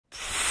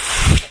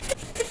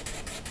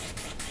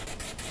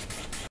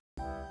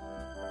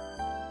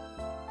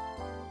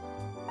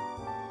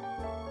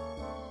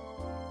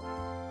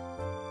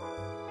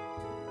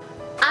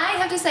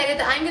decided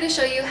that I'm going to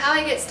show you how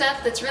I get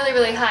stuff that's really,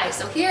 really high.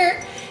 So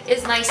here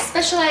is my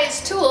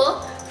specialized tool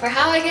for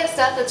how I get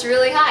stuff that's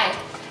really high.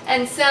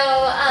 And so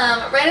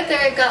right up there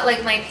I've got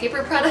like my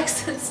paper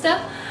products and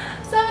stuff.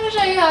 So I'm going to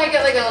show you how I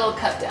get like a little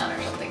cup down or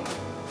something.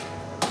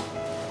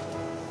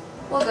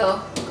 We'll go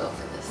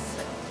for this.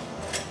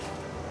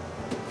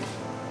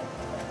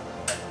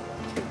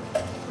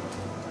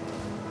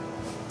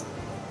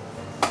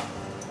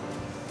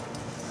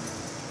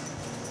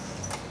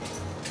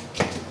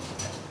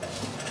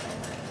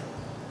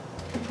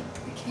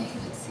 Okay,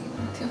 let's see,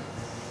 1, 2.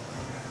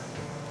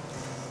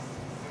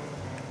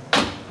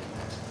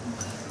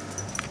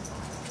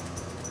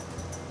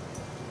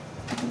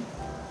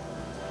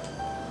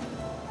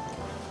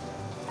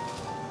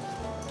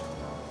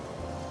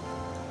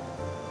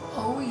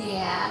 Oh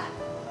yeah.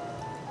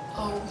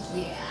 Oh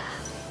yeah.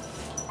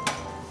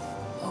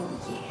 Oh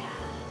yeah.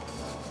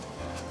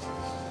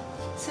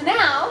 So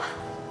now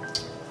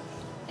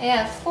I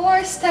have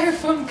 4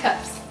 styrofoam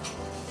cups.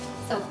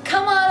 So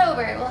come on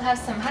over, we'll have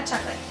some hot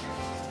chocolate.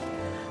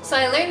 So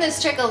I learned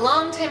this trick a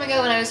long time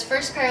ago when I was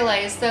first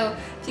paralyzed. So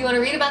if you want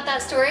to read about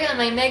that story on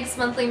my Meg's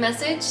monthly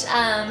message,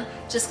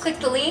 just click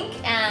the link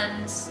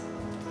and it's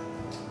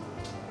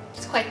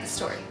quite the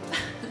story.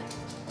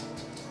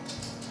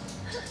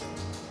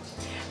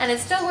 And it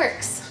still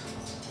works.